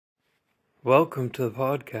Welcome to the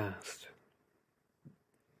podcast.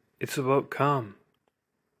 It's about calm.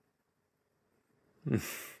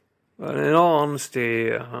 But in all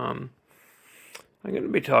honesty, I'm going to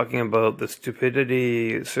be talking about the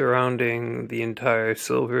stupidity surrounding the entire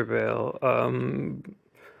Silver Veil. I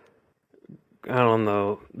don't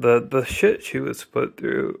know, the shit she was put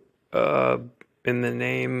through, uh, in the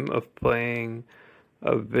name of playing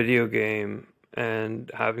a video game and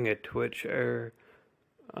having a Twitch error,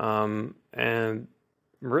 and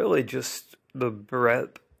really just the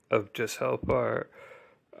breadth of just how far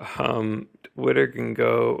Twitter can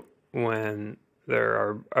go when there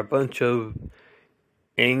are a bunch of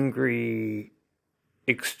angry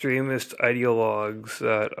extremist ideologues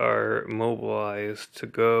that are mobilized to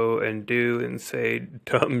go and do and say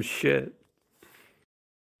dumb shit.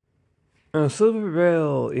 Silver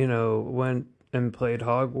Veil, went and played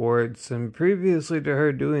Hogwarts, and previously to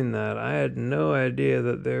her doing that, I had no idea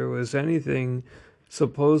that there was anything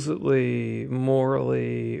supposedly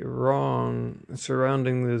morally wrong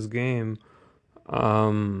surrounding this game.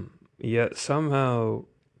 Yet somehow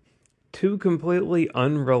two completely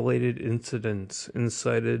unrelated incidents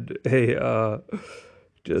incited a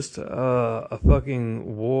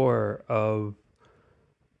fucking war of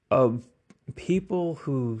people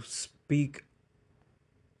who speak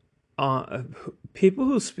on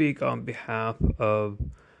behalf of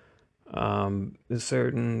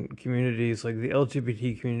certain communities like the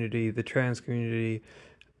LGBT community, the trans community,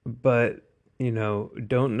 but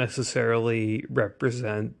don't necessarily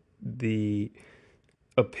represent the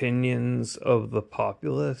opinions of the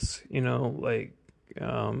populace,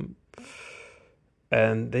 um,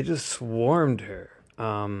 and they just swarmed her.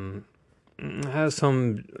 It has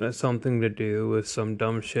something to do with some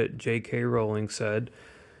dumb shit J.K. Rowling said,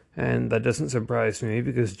 and that doesn't surprise me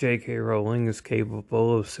because J.K. Rowling is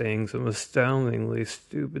capable of saying some astoundingly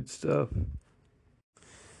stupid stuff.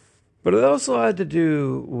 But it also had to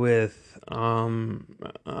do with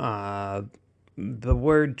the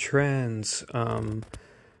word trans.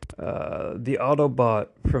 The Autobot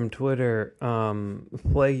from Twitter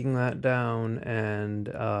flagging that down and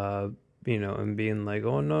and being like,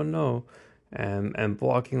 oh no no, and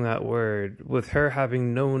blocking that word with her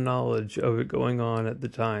having no knowledge of it going on at the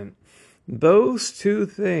time. Those two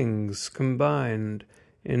things combined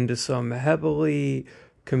into some heavily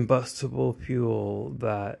combustible fuel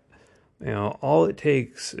that all it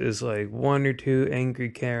takes is like one or two angry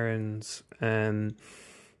Karens and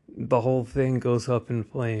the whole thing goes up in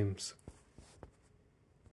flames.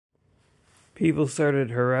 People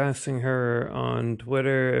started harassing her on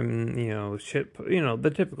Twitter and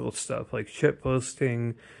the typical stuff like shit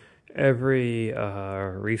posting every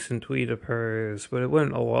recent tweet of hers, but it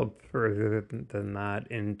went a lot further than that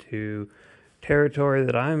into territory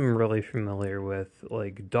that I'm really familiar with,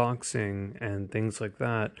 like doxing and things like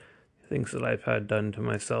that. Things that I've had done to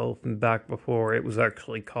myself back before it was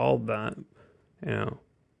actually called that. You know,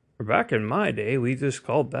 back in my day, we just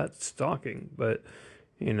called that stalking, but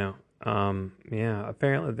yeah,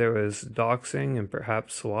 apparently there was doxing and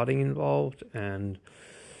perhaps swatting involved,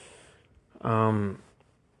 um,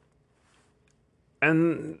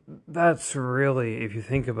 and that's really, if you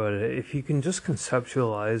think about it, if you can just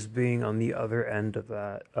conceptualize being on the other end of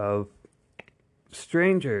that, of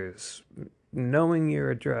strangers knowing your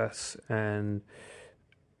address and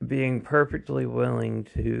being perfectly willing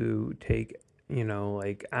to take,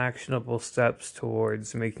 like actionable steps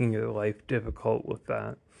towards making your life difficult with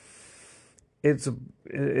that. It's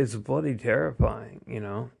it's bloody terrifying,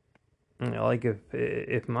 Like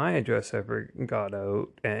if my address ever got out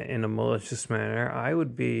in a malicious manner, I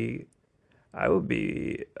would be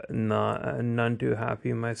not none too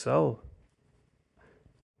happy myself.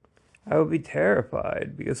 I would be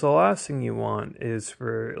terrified because the last thing you want is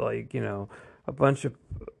for a bunch of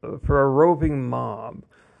for a roving mob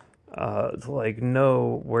to like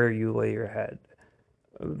know where you lay your head.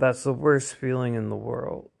 That's the worst feeling in the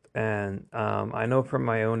world. And I know from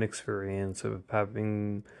my own experience of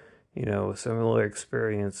having, similar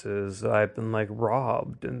experiences, I've been like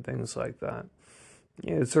robbed and things like that.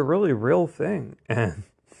 Yeah, it's a really real thing. And,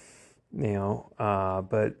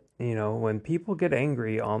 but, when people get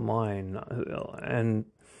angry online and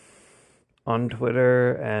on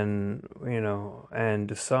Twitter and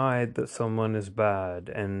decide that someone is bad,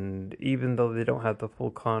 and even though they don't have the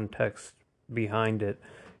full context behind it,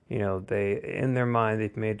 they in their mind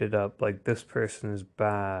they've made it up like this person is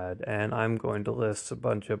bad, and I'm going to list a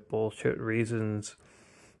bunch of bullshit reasons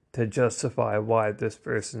to justify why this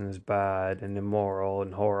person is bad and immoral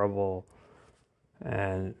and horrible,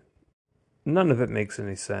 and none of it makes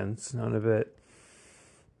any sense. None of it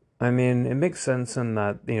I mean, it makes sense in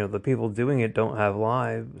that, the people doing it don't have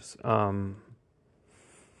lives. The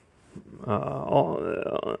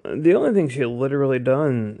only thing she had literally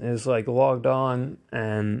done is like logged on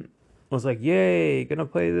and was like, "Yay, gonna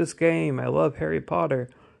play this game. I love Harry Potter."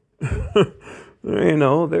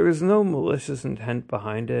 There was no malicious intent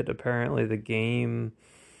behind it. Apparently, the game,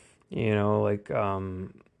 like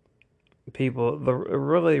people, the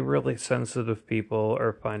really, really sensitive people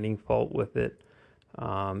are finding fault with it,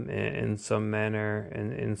 in some manner,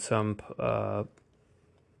 and in some,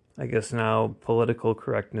 I guess now, political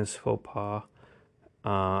correctness faux pas.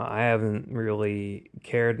 I haven't really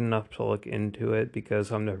cared enough to look into it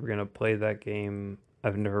because I'm never gonna play that game.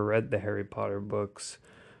 I've never read the Harry Potter books.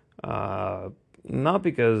 Uh, Not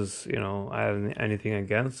because, I have anything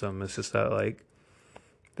against them. It's just that, like,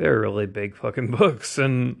 they're really big fucking books,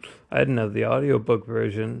 and I didn't have the audiobook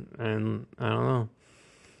version, and I don't know.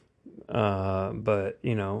 But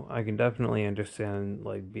I can definitely understand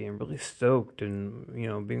like being really stoked and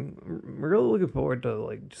being really looking forward to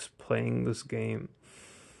like just playing this game.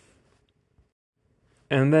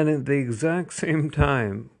 And then at the exact same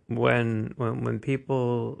time, when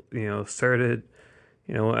people started,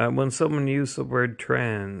 when someone used the word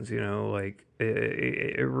trans, like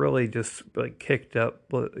it really just like kicked up,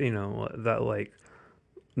 that like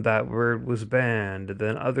that word was banned.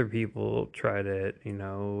 Then other people tried it,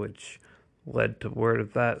 which led to word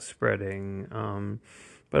of that spreading.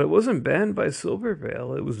 But it wasn't banned by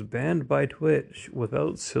Silvervale. It was banned by Twitch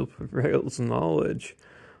without Silvervale's knowledge.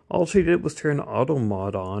 All she did was turn auto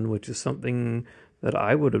mod on, which is something that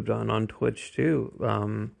I would have done on Twitch too,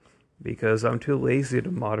 because I'm too lazy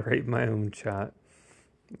to moderate my own chat.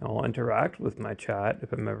 I'll interact with my chat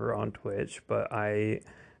if I'm ever on Twitch, but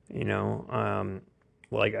you know, um,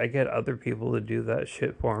 like I get other people to do that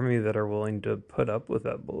shit for me that are willing to put up with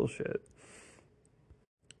that bullshit.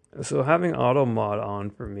 So having auto mod on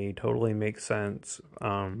for me totally makes sense.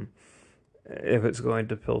 If it's going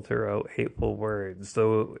to filter out hateful words,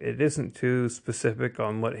 though it isn't too specific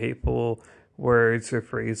on what hateful words or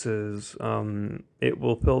phrases it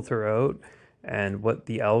will filter out, and what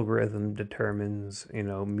the algorithm determines,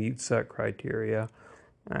 meets that criteria.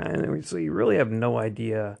 And so you really have no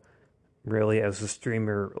idea, really, as a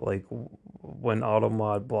streamer, like when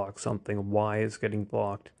AutoMod blocks something, why it's getting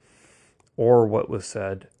blocked, or what was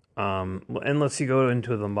said. Unless you go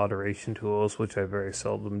into the moderation tools, which I very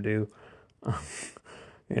seldom do.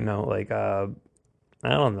 Like I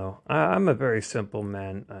don't know. I'm a very simple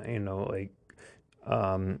man. Like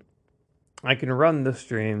um, I can run the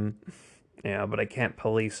stream, yeah, but I can't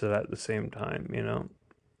police it at the same time.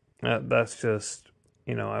 That's just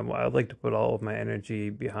I'd like to put all of my energy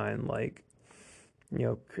behind like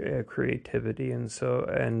creativity, and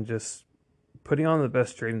just putting on the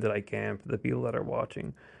best stream that I can for the people that are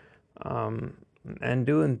watching, um, and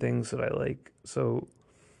doing things that I like. So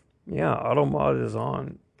yeah, auto mod is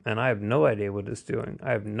on, and I have no idea what it's doing.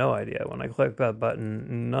 I have no idea. When I click that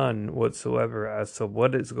button, none whatsoever as to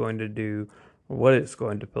what it's going to do, what it's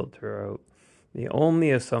going to filter out. The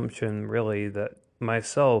only assumption, really, that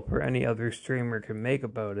myself or any other streamer can make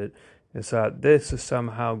about it is that this is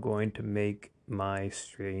somehow going to make my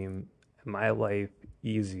stream and my life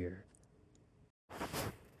easier.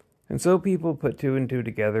 And so people put two and two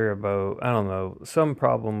together about, I don't know, some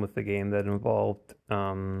problem with the game that involved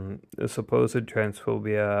supposed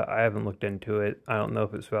transphobia. I haven't looked into it. I don't know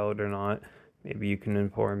if it's valid or not. Maybe you can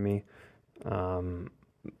inform me. Um,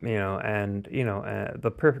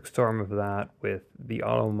 the perfect storm of that with the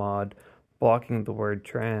auto mod blocking the word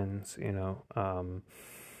trans, and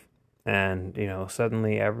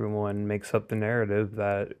suddenly everyone makes up the narrative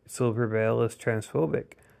that Silvervale is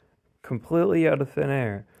transphobic, completely out of thin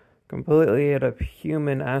air, completely out of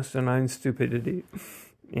human asinine stupidity.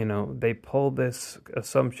 They pull this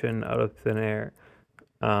assumption out of thin air,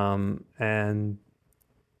 and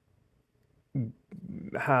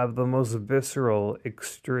have the most visceral,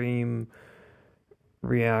 extreme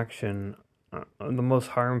reaction, one of the most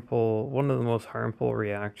harmful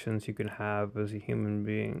reactions you can have as a human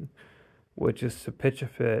being, which is to pitch a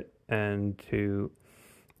fit and to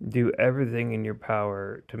do everything in your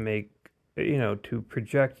power to to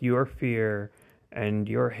project your fear and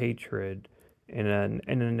your hatred in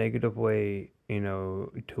a negative way,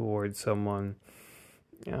 towards someone,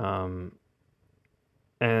 um,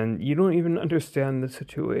 and you don't even understand the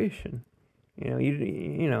situation.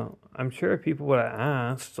 I'm sure if people would have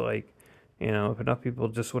asked, like, if enough people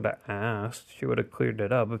just would have asked, she would have cleared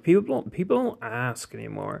it up. But people don't ask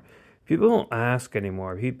anymore. People don't ask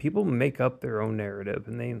anymore. People make up their own narrative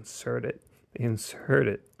and they insert it. They insert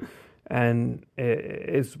it. And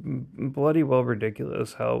it's bloody well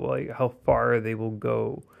ridiculous how how far they will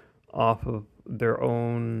go off of their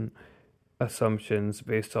own assumptions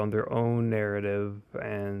based on their own narrative,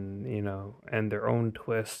 and and their own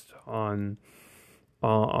twist on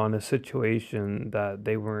a situation that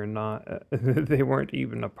they were not they weren't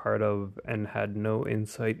even a part of and had no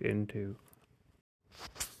insight into.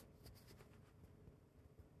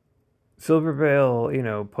 Silvervale,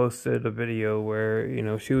 posted a video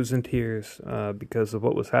where, she was in tears because of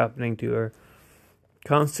what was happening to her.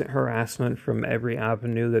 Constant harassment from every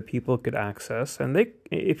avenue that people could access. And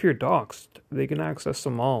if you're doxxed, they can access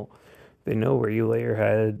them all. They know where you lay your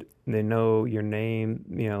head. They know your name.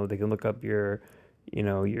 They can look up your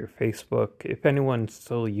Facebook. If anyone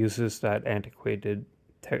still uses that antiquated,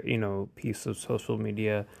 piece of social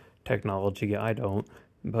media technology, I don't.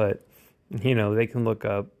 But, they can look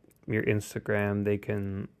up your Instagram. They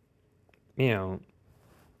can, you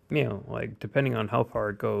know, like depending on how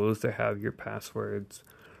far it goes, they have your passwords.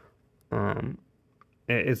 Um,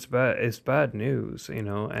 it's bad. It's bad news,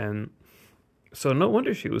 and so no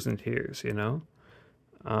wonder she was in tears.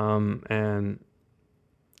 Um, and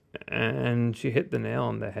and she hit the nail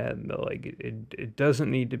on the head. That like it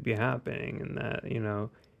doesn't need to be happening, and that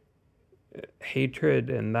hatred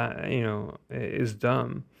and that is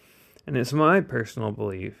dumb. And it's my personal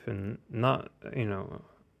belief, and not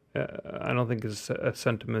I don't think it's a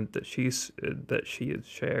sentiment that she has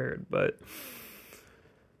shared, but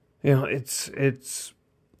it's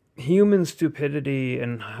human stupidity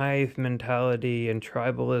and hive mentality and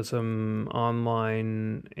tribalism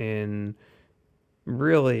online in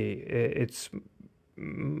really its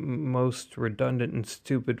most redundant and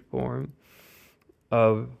stupid form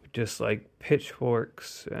of just like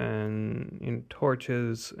pitchforks and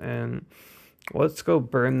torches and let's go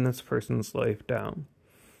burn this person's life down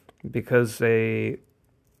because they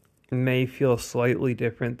may feel slightly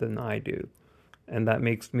different than I do, and that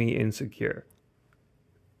makes me insecure.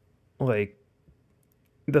 Like,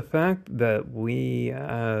 the fact that we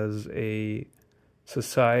as a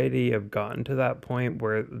society have gotten to that point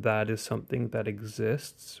where that is something that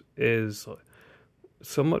exists is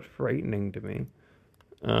somewhat frightening to me.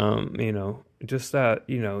 Just that,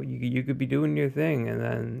 you could be doing your thing and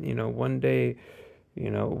then, one day,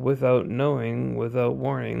 without knowing, without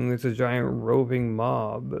warning, there's a giant roving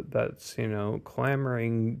mob that's,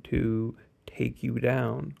 clamoring to take you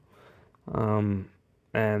down, um,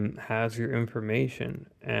 and has your information,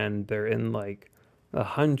 and they're in like the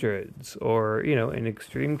hundreds, or, in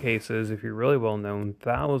extreme cases, if you're really well known,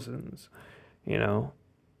 thousands, you know.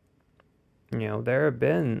 There have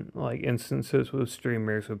been like instances with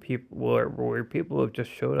streamers with people where people have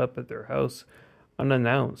just showed up at their house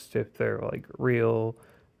unannounced if they're like real,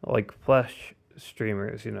 like flesh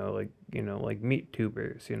streamers, like meat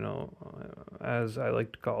tubers, as I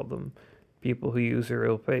like to call them, people who use their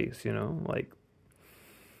real face, like,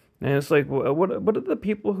 and it's like, what do the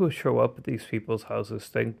people who show up at these people's houses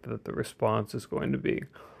think that the response is going to be?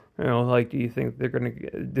 Like, do you think they're gonna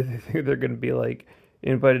do they think they're gonna be like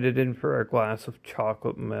invited in for a glass of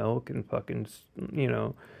chocolate milk and fucking, you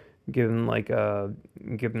know, given like a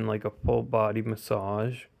given like a full body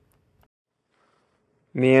massage?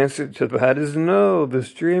 The answer to that is no. The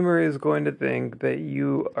streamer is going to think that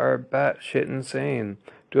you are batshit insane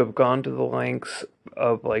to have gone to the lengths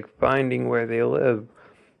of like finding where they live.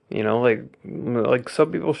 Like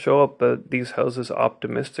some people show up at these houses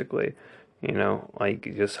optimistically.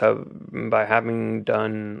 Like just have by having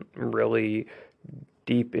done really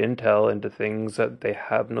deep intel into things that they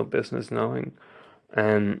have no business knowing.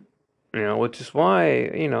 And which is why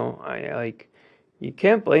I like you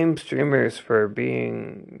can't blame streamers for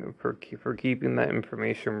being for keeping that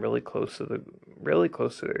information really close to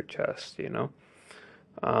their chest,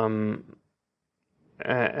 um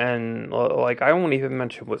like I won't even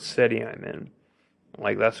mention what city I'm in.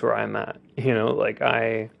 Like that's where I'm at, like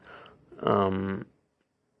I um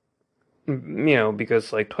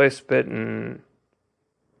because like twice bitten,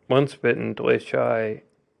 once bitten, twice shy.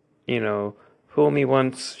 Fool me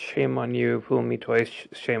once, shame on you. Fool me twice,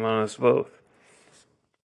 shame on us both.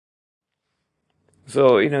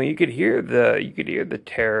 So, you could hear the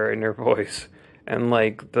terror in her voice and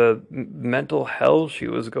like the mental hell she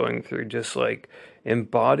was going through, just like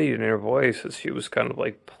embodied in her voice as she was kind of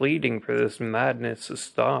like pleading for this madness to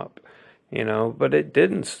stop, but it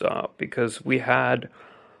didn't stop because we had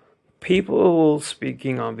people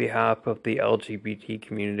speaking on behalf of the LGBT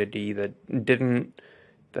community that didn't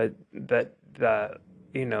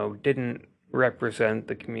represent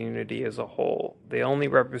the community as a whole. They only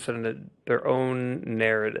represented their own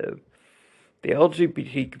narrative. The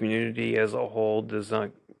LGBT community as a whole does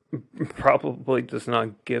not. probably does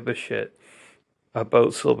not give a shit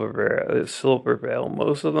about Silvervale.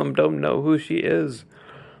 Most of them don't know who she is.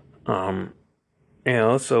 Um,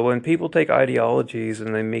 so when people take ideologies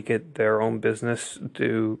and they make it their own business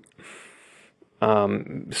to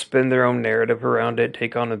spin their own narrative around it,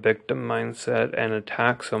 take on a victim mindset, and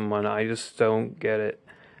attack someone, I just don't get it.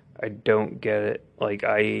 I don't get it. Like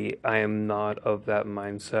I am not of that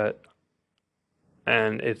mindset,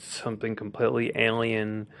 and it's something completely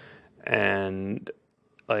alien and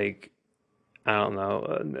like I don't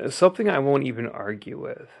know, something I won't even argue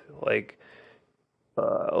with. Like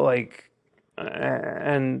like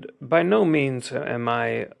and by no means am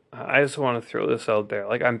I just want to throw this out there.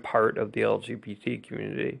 Like I'm part of the LGBT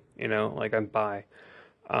community, like I'm bi.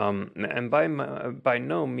 And by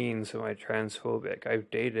no means am I transphobic.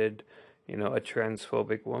 I've dated, a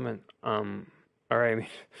transphobic woman. Or I mean,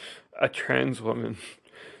 a trans woman.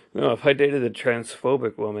 No, if I dated a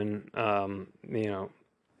transphobic woman, then,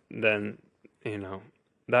 you know,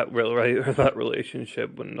 that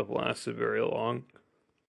relationship wouldn't have lasted very long.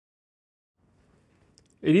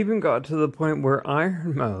 It even got to the point where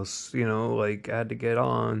Iron Mouse, like had to get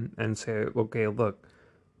on and say, okay, look,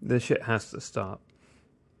 this shit has to stop.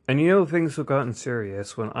 And things have gotten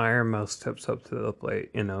serious when Iron Mouse steps up to the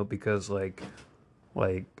plate, because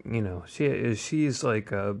she's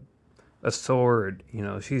like a sword,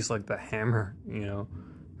 she's like the hammer,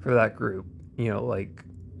 for that group. Like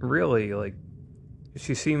really like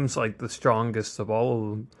she seems like the strongest of all of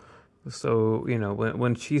them. So,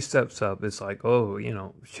 when she steps up, it's like, oh,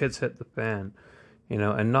 shit's hit the fan,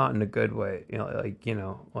 and not in a good way,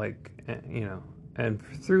 and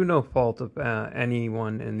through no fault of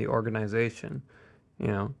anyone in the organization, you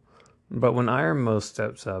know. But when Iron Mo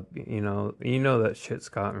steps up, that shit's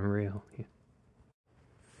gotten real.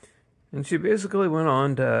 And she basically went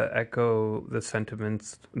on to echo the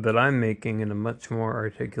sentiments that I'm making in a much more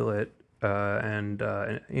articulate and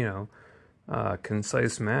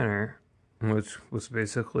concise manner, which was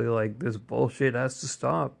basically like this bullshit has to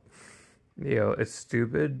stop. It's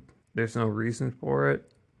stupid. There's no reason for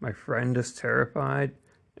it. My friend is terrified,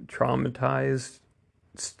 traumatized.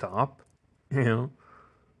 Stop. You know.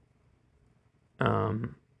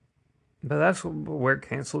 Um, but that's where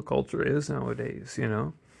cancel culture is nowadays.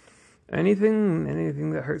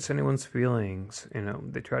 Anything that hurts anyone's feelings,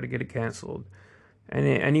 they try to get it canceled.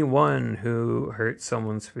 Anyone who hurts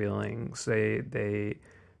someone's feelings, they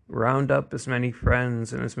round up as many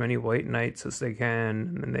friends and as many white knights as they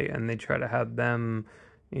can, and they try to have them,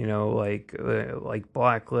 like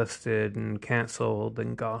blacklisted and canceled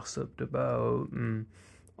and gossiped about and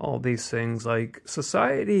all these things. Like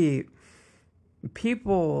society,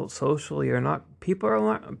 people socially are not people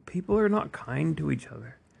are not kind to each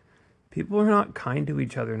other. People are not kind to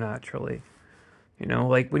each other naturally.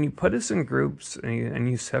 Like when you put us in groups and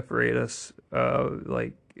you separate us,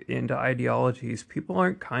 like into ideologies, people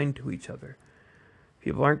aren't kind to each other.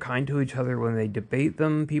 People aren't kind to each other when they debate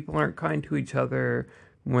them. People aren't kind to each other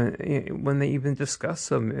when they even discuss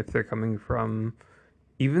them if they're coming from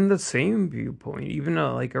even the same viewpoint, even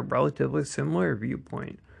like a relatively similar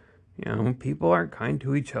viewpoint. People aren't kind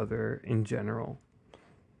to each other in general.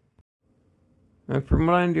 And from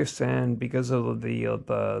what I understand, because of the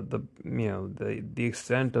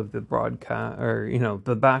extent of the broadcast, or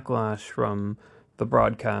the backlash from the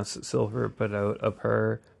broadcast that Silver put out of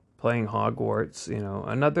her playing Hogwarts,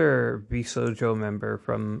 another Visojo member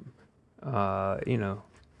from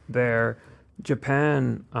their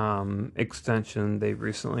Japan extension they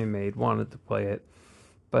recently made wanted to play it,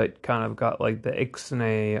 but kind of got like the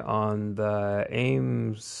ixnay on the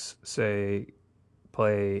Ames say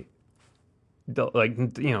play, like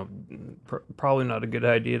probably not a good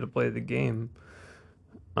idea to play the game.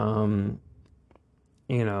 um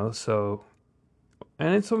so,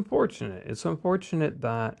 and it's unfortunate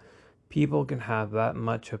that people can have that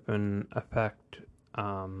much of an effect,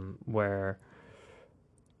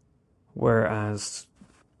 whereas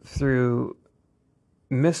through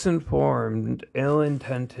misinformed,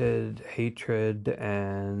 ill-intended hatred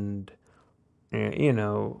and you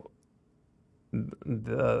know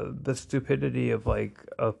the stupidity of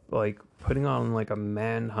putting on like a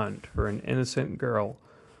manhunt for an innocent girl,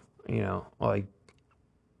 like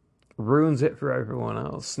ruins it for everyone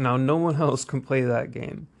else. Now no one else can play that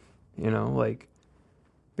game, like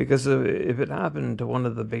because if it happened to one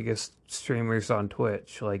of the biggest streamers on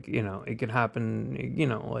Twitch, like it can happen.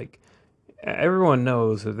 Like everyone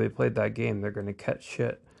knows if they played that game, they're gonna catch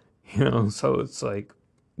shit. So it's like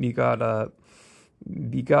you gotta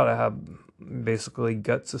you gotta have basically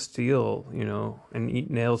guts of steel, and eat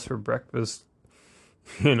nails for breakfast,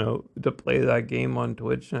 to play that game on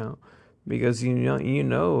Twitch now, because you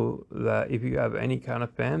know that if you have any kind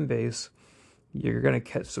of fan base, you're gonna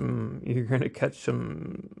catch some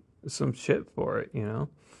shit for it.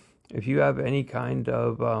 If you have any kind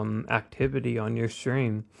of activity on your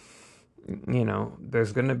stream,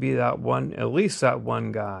 there's gonna be that one, at least that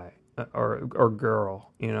one guy or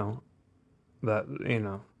girl, that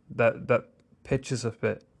that pitches a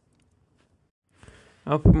fit.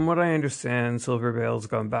 From what I understand, Silver Veil's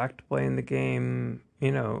gone back to playing the game,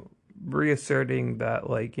 reasserting that,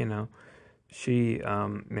 like, she,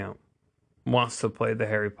 wants to play the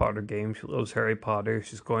Harry Potter game. She loves Harry Potter.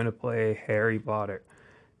 She's going to play Harry Potter.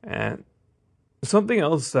 And something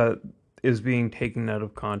else that is being taken out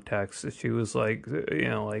of context is she was like,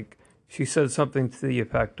 like, she said something to the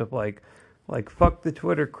effect of like fuck the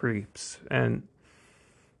Twitter creeps, and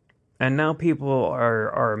now people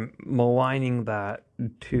are maligning that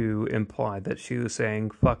to imply that she was saying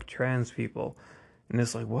fuck trans people. And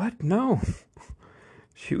it's like, what? No.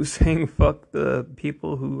 She was saying fuck the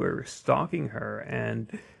people who were stalking her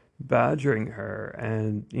and badgering her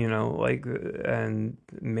and, and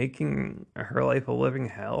making her life a living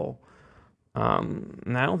hell.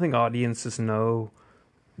 And I don't think audiences know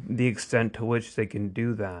the extent to which they can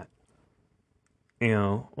do that.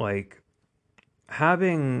 Like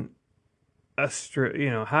having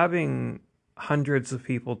having hundreds of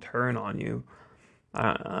people turn on you,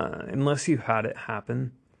 unless you've had it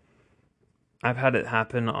happen. I've had it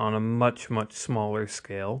happen on a much, much smaller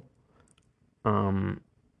scale. Um,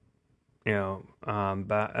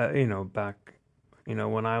 back,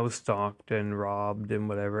 when I was stalked and robbed and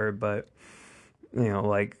whatever, but,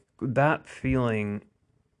 like, that feeling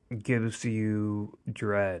gives you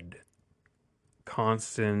dread,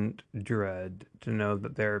 constant dread, to know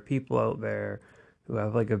that there are people out there who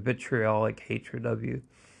have, like, a vitriolic hatred of you.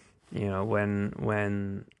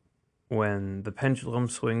 When the pendulum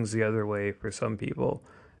swings the other way for some people,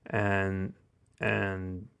 and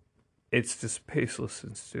and it's just baseless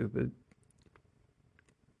and stupid.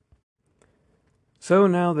 So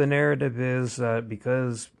now the narrative is that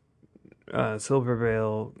because Silver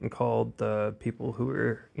Veil called the people who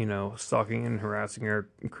were, stalking and harassing her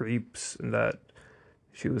creeps, and that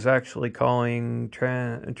she was actually calling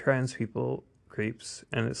trans people creeps.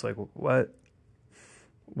 And it's like, what?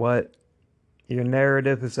 What? Your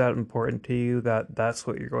narrative is that important to you that that's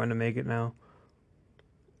what you're going to make it now?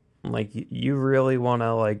 Like, you really want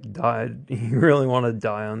to, like, die? You really want to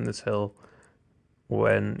die on this hill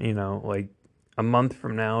when, like, a month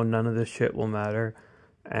from now, none of this shit will matter.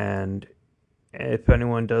 And if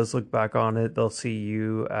anyone does look back on it, they'll see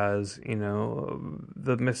you as,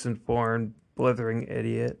 the misinformed, blithering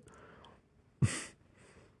idiot.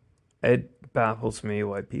 It baffles me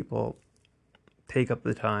why people take up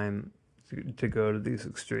the time to go to these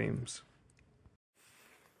extremes.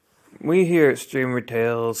 We here at Streamer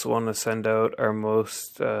Tales want to send out our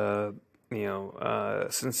most,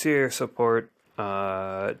 sincere support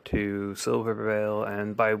to Silver Veil,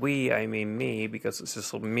 and by we I mean me, because it's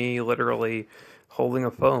just me literally holding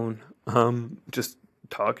a phone, just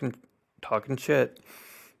talking shit,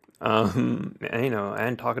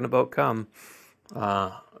 and talking about cum,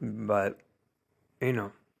 but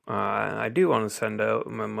I do want to send out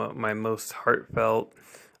my most heartfelt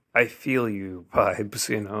I feel you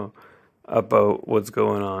vibes, about what's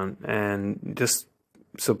going on, and just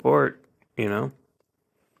support,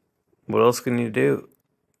 What else can you do?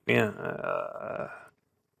 Yeah,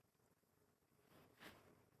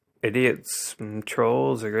 idiots and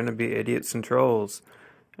trolls are going to be idiots and trolls.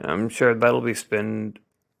 I'm sure that'll be spinned,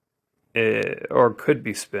 or could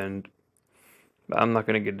be spinned, but I'm not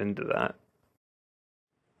going to get into that.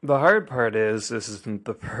 The hard part is this isn't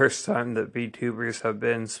the first time that VTubers have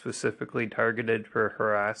been specifically targeted for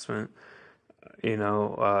harassment.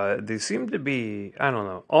 They seem to be, I don't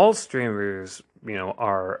know, all streamers,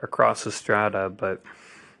 are across the strata, but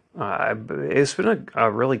it's been a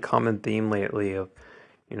really common theme lately of,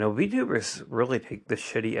 VTubers really take the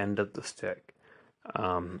shitty end of the stick,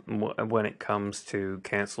 when it comes to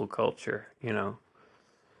cancel culture,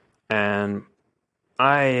 And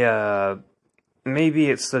maybe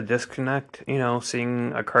it's the disconnect,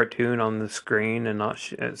 seeing a cartoon on the screen and not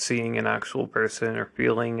seeing an actual person or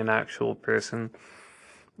feeling an actual person,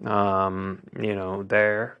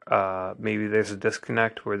 there. Maybe there's a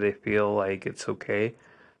disconnect where they feel like it's okay,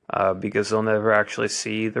 because they'll never actually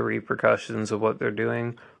see the repercussions of what they're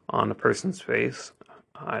doing on a person's face.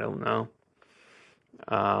 I don't know.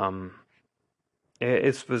 Um,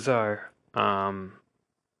 it's bizarre.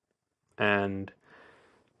 And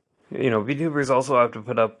VTubers also have to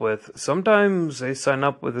put up with, sometimes they sign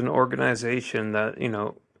up with an organization that,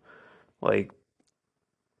 like,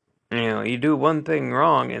 you do one thing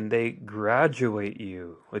wrong and they graduate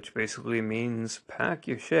you, which basically means pack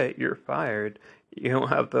your shit, you're fired. You don't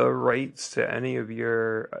have the rights to any of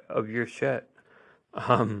your shit.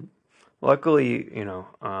 Um, Luckily,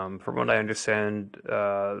 from what I understand,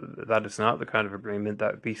 that is not the kind of agreement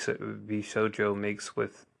that VShojo makes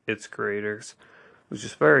with its creators, which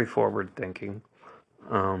is very forward thinking.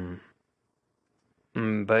 Um,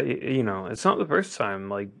 but it's not the first time.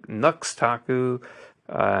 Like Nux Taku,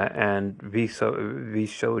 and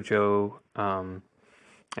VShojo,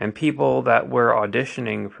 and people that were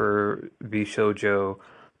auditioning for VShojo,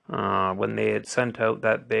 when they had sent out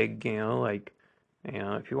that big, like,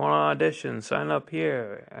 if you want to audition, sign up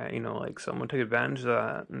here. Like someone took advantage of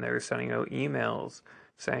that, and they were sending out emails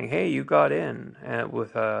saying, "Hey, you got in,"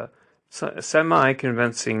 with a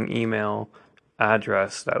semi-convincing email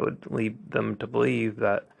address that would lead them to believe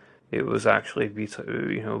that it was actually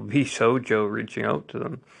VShojo reaching out to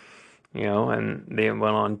them. And they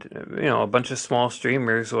went on to, a bunch of small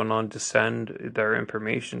streamers went on to send their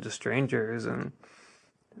information to strangers, and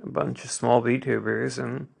a bunch of small VTubers,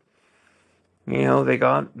 and they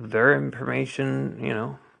got their information,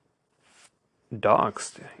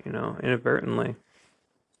 doxed, inadvertently.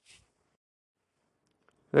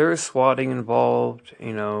 There was swatting involved,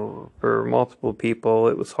 for multiple people.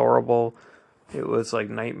 It was horrible. It was like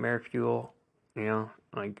nightmare fuel,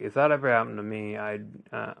 Like if that ever happened to me, like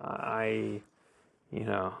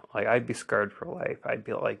I'd be scarred for life. I'd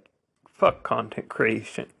be like, fuck content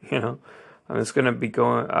creation, I'm just gonna be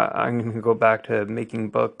going. I'm gonna go back to making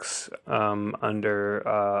books under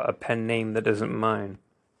a pen name that isn't mine.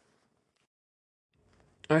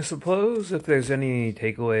 I suppose if there's any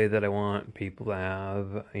takeaway that I want people to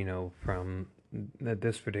have, from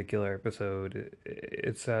this particular episode,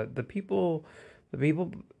 it's that the people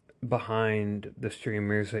behind the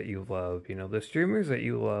streamers that you love, the streamers that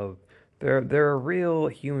you love, there are real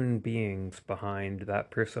human beings behind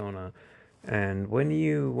that persona. And when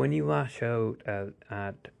you lash out at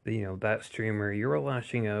that streamer, you're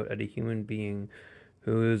lashing out at a human being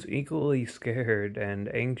who is equally scared and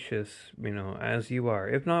anxious, as you are,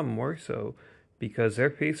 if not more so, because their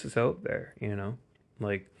face is out there.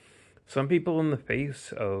 Like some people in the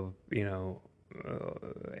face of,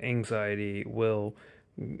 anxiety will,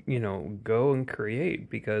 go and create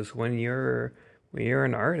because when you're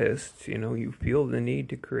an artist, you feel the need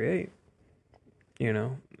to create,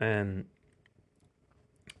 and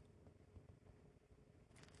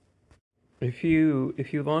if you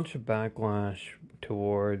launch a backlash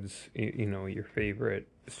towards your favorite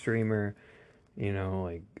streamer,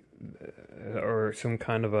 like or some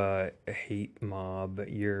kind of a hate mob,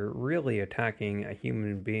 you're really attacking a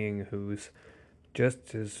human being who's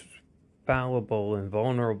just as fallible and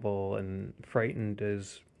vulnerable and frightened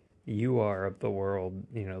as you are of the world.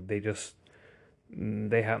 They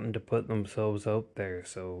happen to put themselves out there,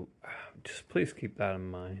 so just please keep that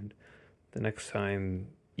in mind the next time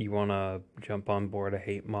you want to jump on board a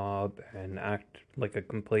hate mob and act like a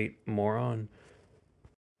complete moron.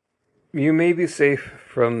 You may be safe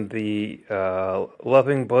from the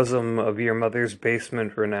loving bosom of your mother's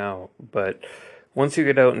basement for now, but once you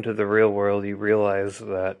get out into the real world, you realize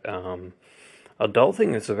that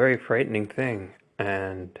adulting is a very frightening thing,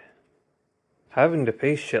 and having to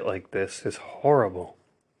face shit like this is horrible.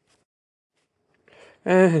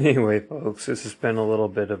 Anyway, folks, this has been a little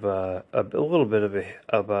bit of a little bit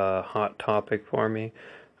of a hot topic for me.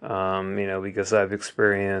 Because I've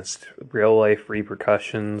experienced real life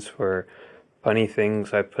repercussions for funny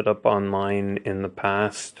things I put up online in the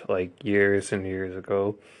past, like years and years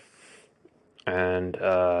ago, and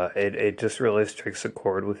it just really strikes a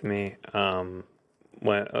chord with me.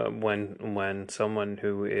 When someone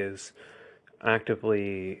who is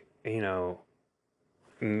actively,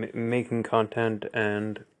 making content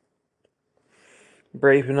and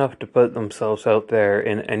brave enough to put themselves out there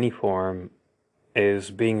in any form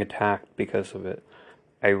is being attacked because of it.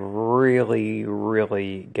 I really,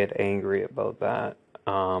 really get angry about that.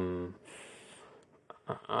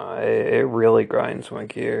 It really grinds my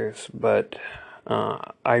gears, but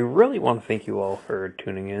I really want to thank you all for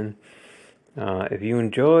tuning in. If you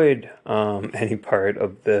enjoyed any part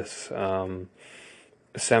of this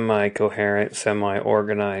semi-coherent,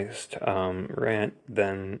 semi-organized rant,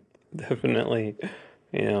 then definitely,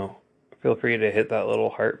 you know, feel free to hit that little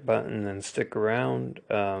heart button and stick around.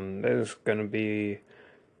 There's gonna be,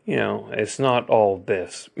 it's not all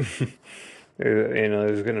this.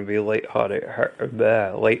 There's gonna be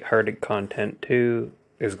lighthearted content too.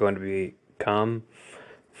 Is going to be come.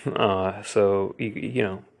 So you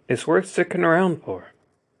know, it's worth sticking around for.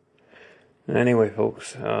 Anyway,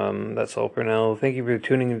 folks, that's all for now. Thank you for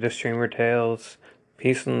tuning into Streamer Tales.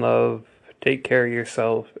 Peace and love. Take care of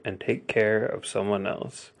yourself and take care of someone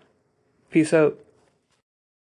else. Peace out.